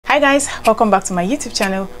Hi guys, welcome back to my YouTube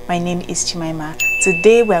channel. My name is Chimaima.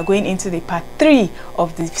 Today we are going into the part 3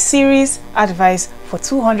 of the series Advice for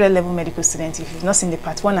 200 level medical students. If you've not seen the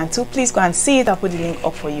part 1 and 2, please go and see it. I'll put the link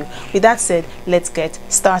up for you. With that said, let's get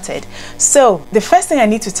started. So the first thing I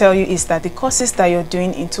need to tell you is that the courses that you're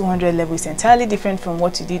doing in 200 level is entirely different from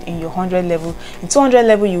what you did in your 100 level. In 200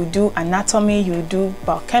 level, you do anatomy, you do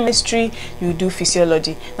biochemistry, you do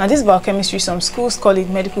physiology. Now this biochemistry, some schools call it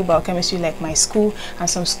medical biochemistry like my school, and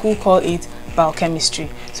some schools call it biochemistry.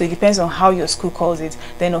 So it depends on how your school calls it.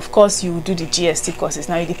 Then of course you do the GST courses.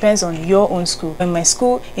 Now it depends on your own school. In my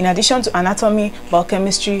school, in addition to anatomy,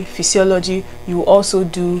 biochemistry, physiology, you also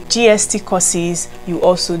do GST courses, you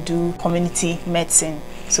also do community medicine.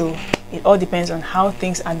 So it all depends on how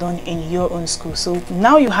things are done in your own school. So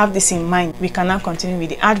now you have this in mind, we can now continue with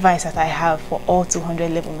the advice that I have for all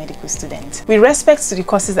 200 level medical students. With respect to the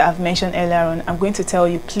courses that I've mentioned earlier on, I'm going to tell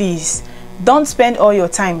you, please don't spend all your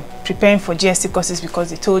time preparing for GST courses because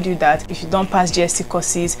they told you that if you don't pass GST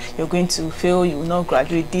courses, you're going to fail, you will not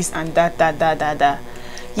graduate, this and that.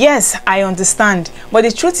 Yes, I understand. But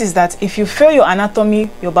the truth is that if you fail your anatomy,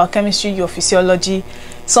 your biochemistry, your physiology,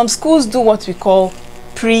 some schools do what we call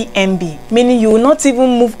pre-MB, meaning you will not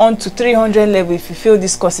even move on to 300 level if you fail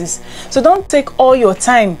these courses. So don't take all your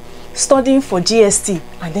time studying for GST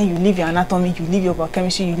and then you leave your anatomy, you leave your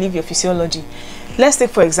biochemistry, you leave your physiology. Let's take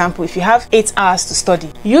for example, if you have 8 hours to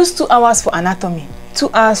study, use 2 hours for anatomy, 2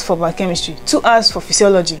 hours for biochemistry, 2 hours for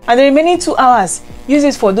physiology, and the remaining 2 hours use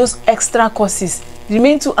it for those extra courses. The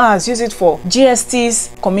remaining 2 hours use it for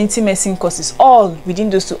GSTs, community medicine courses, all within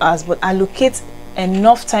those 2 hours, but allocate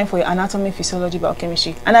enough time for your anatomy, physiology,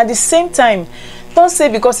 biochemistry. And at the same time, don't say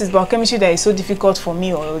because it's biochemistry that is so difficult for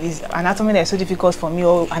me, or it's anatomy that is so difficult for me,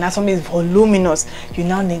 or anatomy is voluminous, you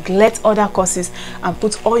now neglect other courses and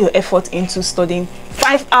put all your effort into studying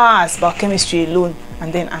 5 hours biochemistry alone,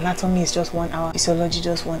 and then anatomy is just 1 hour, physiology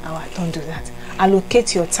just 1 hour. Don't do that.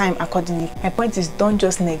 Allocate your time accordingly. My point is, don't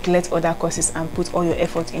just neglect other courses and put all your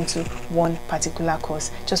effort into one particular course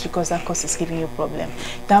just because that course is giving you a problem.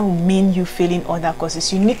 That will mean you failing other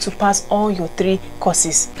courses. You need to pass all your 3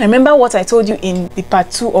 courses. Remember what I told you in the part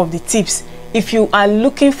 2 of the tips. If you are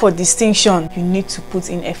looking for distinction, you need to put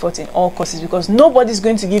in effort in all courses, because nobody's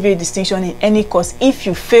going to give you a distinction in any course if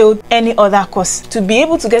you failed any other course. To be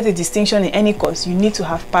able to get a distinction in any course, you need to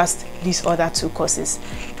have passed these other 2 courses.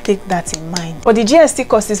 Take that in mind. For the GST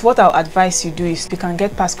courses, what I'll advise you do is, if you can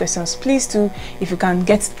get past questions, please do. If you can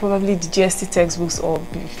get probably the GST textbooks, or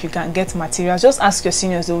if you can get materials, just ask your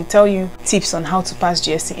seniors. They will tell you tips on how to pass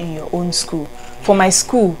GST in your own school. For my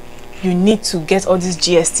school, you need to get all these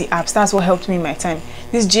GST apps. That's what helped me in my time.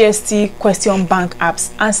 These GST question bank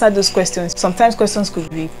apps answer those questions. Sometimes questions could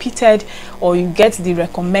be repeated, or you get the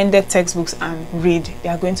recommended textbooks and read. They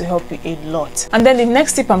are going to help you a lot. And then the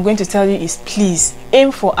next tip I'm going to tell you is, please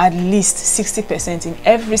aim for at least 60% in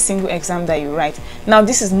every single exam that you write. Now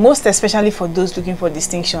this is most especially for those looking for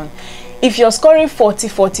distinction. If you're scoring 40,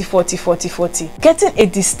 getting a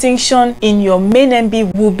distinction in your main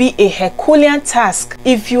MB will be a Herculean task.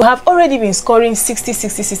 If you have already been scoring 60,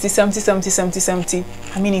 70,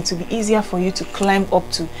 I mean, it will be easier for you to climb up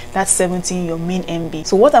to that 70 in your main MB.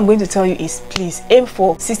 So what I'm going to tell you is, please aim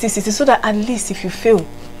for 60, so that at least if you fail,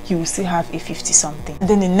 you will still have a 50 something. And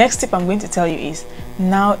then the next tip I'm going to tell you is,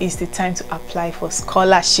 now is the time to apply for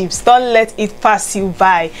scholarships. Don't let it pass you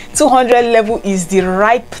by. 200 level is the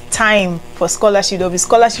ripe time for scholarship. There will be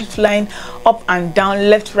scholarships flying up and down,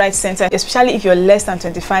 left, right, center, especially if you're less than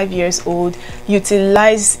 25 years old.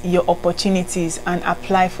 Utilize your opportunities and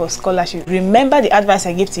apply for scholarship. Remember the advice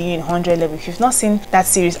I gave to you in 100 level. If you've not seen that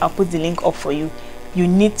series, I'll put the link up for you. You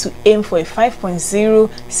need to aim for a 5.0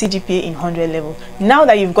 CGPA in 100 level. Now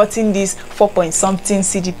that you've gotten this 4 something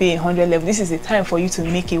CGPA in 100 level, this is the time for you to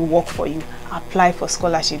make it work for you. Apply for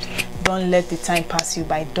scholarships. Don't let the time pass you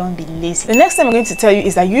by. Don't be lazy. The next thing I'm going to tell you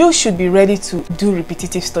is that you should be ready to do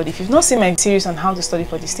repetitive study. If you've not seen my series on how to study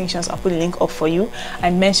for distinctions, I'll put a link up for you. I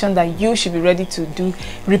mentioned that you should be ready to do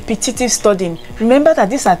repetitive studying. Remember that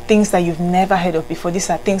these are things that you've never heard of before. These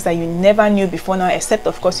are things that you never knew before now, except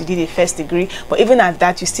of course you did a first degree. But even at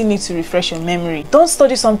that, you still need to refresh your memory. Don't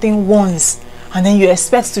study something once and then you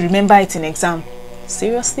expect to remember it in exam.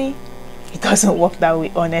 Seriously? It doesn't work that way,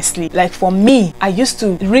 honestly. Like for me, I used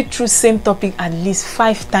to read through same topic at least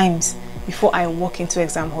 5 times before I walk into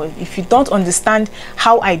exam hall. If you don't understand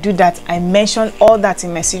how I do that, I mention all that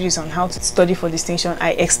in my series on how to study for distinction.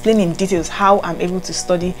 I explain in details how I'm able to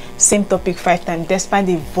study same topic 5 times despite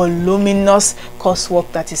the voluminous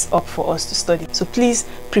coursework that is up for us to study. So please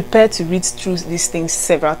prepare to read through these things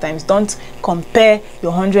several times. Don't compare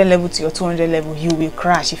your 100 level to your 200 level. You will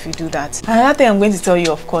crash if you do that. Another thing I'm going to tell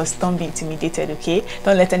you, of course, don't be intimidated, okay?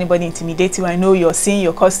 Don't let anybody intimidate you. I know you're seeing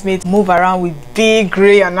your classmates move around with big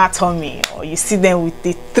gray anatomy, or you see them with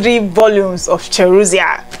the 3 volumes of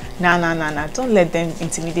Cherusia. Nah. Don't let them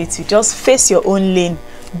intimidate you. Just face your own lane.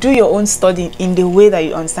 Do your own studying in the way that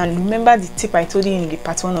you understand. Remember the tip I told you in the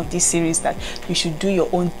part 1 of this series, that you should do your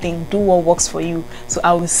own thing. Do what works for you. So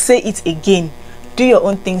I will say it again. Do your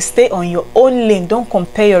own thing. Stay on your own lane. Don't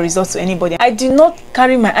compare your results to anybody. I did not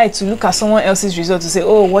carry my eye to look at someone else's result to say,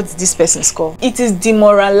 oh, what's this person's score? It is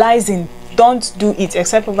demoralizing. Don't do it,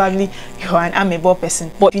 except probably you're an amiable person.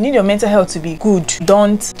 But if you need your mental health to be good,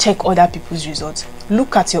 don't check other people's results.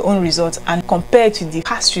 Look at your own results and compare it to the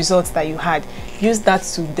past results that you had. Use that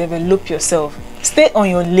to develop yourself. Stay on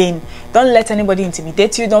your lane. Don't let anybody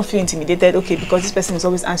intimidate you. Don't feel intimidated. Okay, because this person is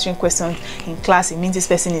always answering questions in class, it means this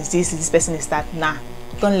person is this person is that. Nah.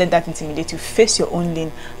 Don't let that intimidate you. Face your own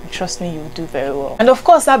lane, and trust me, you'll do very well. And of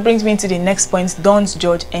course, that brings me into the next point. Don't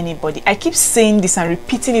judge anybody. I keep saying this and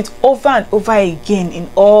repeating it over and over again in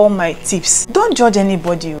all my tips. Don't judge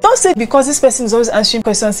anybody. Don't say because this person is always answering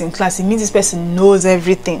questions in class, it means this person knows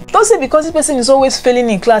everything. Don't say because this person is always failing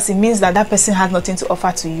in class, it means that person has nothing to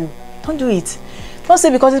offer to you. Don't do it. Don't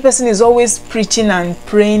say because this person is always preaching and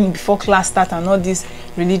praying before class starts and all this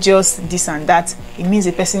religious this and that, it means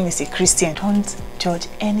the person is a Christian. Don't judge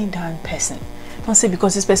any damn person. Don't say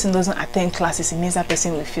because this person doesn't attend classes, it means that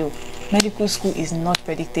person will fail. Medical school is not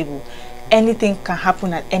predictable. Anything can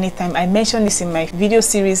happen at any time. I mentioned this in my video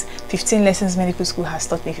series, 15 lessons medical school has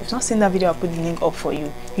taught me. If you've not seen that video, I'll put the link up for you.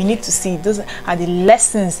 You need to see. Those are the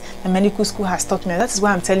lessons the medical school has taught me. That is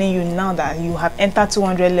why I'm telling you now that you have entered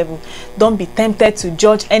 200 level. Don't be tempted to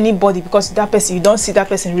judge anybody because that person, you don't see that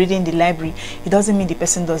person reading in the library. It doesn't mean the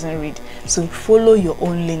person doesn't read. So follow your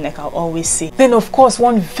own lane, like I always say. Then of course,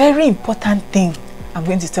 one very important thing I'm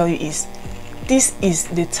going to tell you is, this is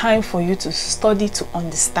the time for you to study to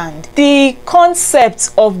understand the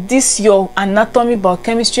concepts of this your anatomy,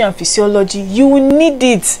 biochemistry and physiology. You will need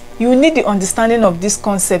it. You will need the understanding of these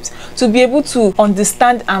concepts to be able to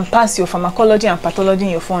understand and pass your pharmacology and pathology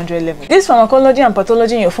in your 400 level. This pharmacology and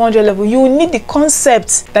pathology in your 400 level, you will need the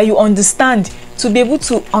concepts that you understand to be able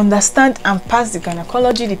to understand and pass the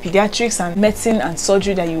gynecology, the pediatrics and medicine and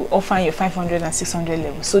surgery that you offer in your 500 and 600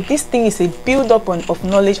 level. So this thing is a build-up of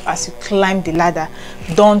knowledge as you climb the ladder.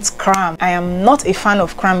 Don't cram. I am not a fan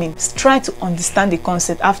of cramming. Try to understand the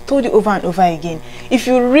concept. I've told you over and over again. If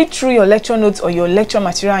you read through your lecture notes or your lecture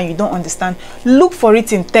material and you don't understand, look for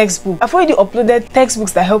it in textbook. I've already uploaded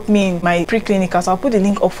textbooks that help me in my preclinical, so I'll put the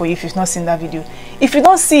link up for you if you've not seen that video. If you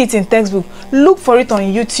don't see it in textbook, look for it on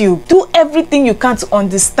YouTube. Do everything you can to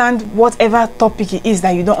understand whatever topic it is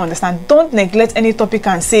that you don't understand. Don't neglect any topic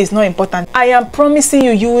and say it's not important. I am promising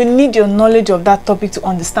you, you will need your knowledge of that topic to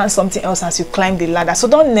understand something else as you climb the ladder. So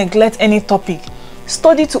don't neglect any topic.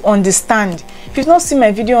 Study to understand. If you've not seen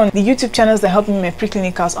my video on the YouTube channels that help me in my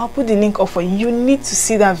preclinicals, I'll put the link up for you. You need to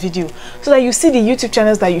see that video so that you see the YouTube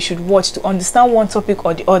channels that you should watch to understand one topic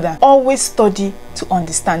or the other. Always study to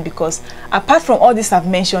understand, because apart from all this I've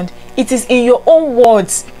mentioned, it is in your own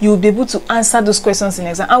words you will be able to answer those questions in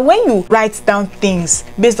exam. And when you write down things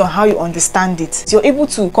based on how you understand it, you're able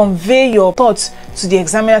to convey your thoughts to the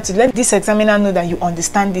examiner to let this examiner know that you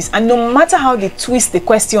understand this. And no matter how they twist the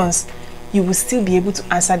questions, you will still be able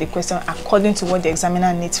to answer the question according to what the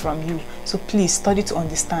examiner needs from you. So please study to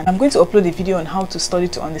understand. I'm going to upload a video on how to study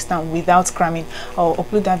to understand without cramming. I'll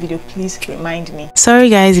upload that video. Please remind me. Sorry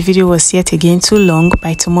guys, the video was yet again too long.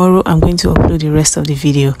 By tomorrow, I'm going to upload the rest of the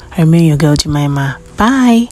video. I remain your girl Jemima. Bye.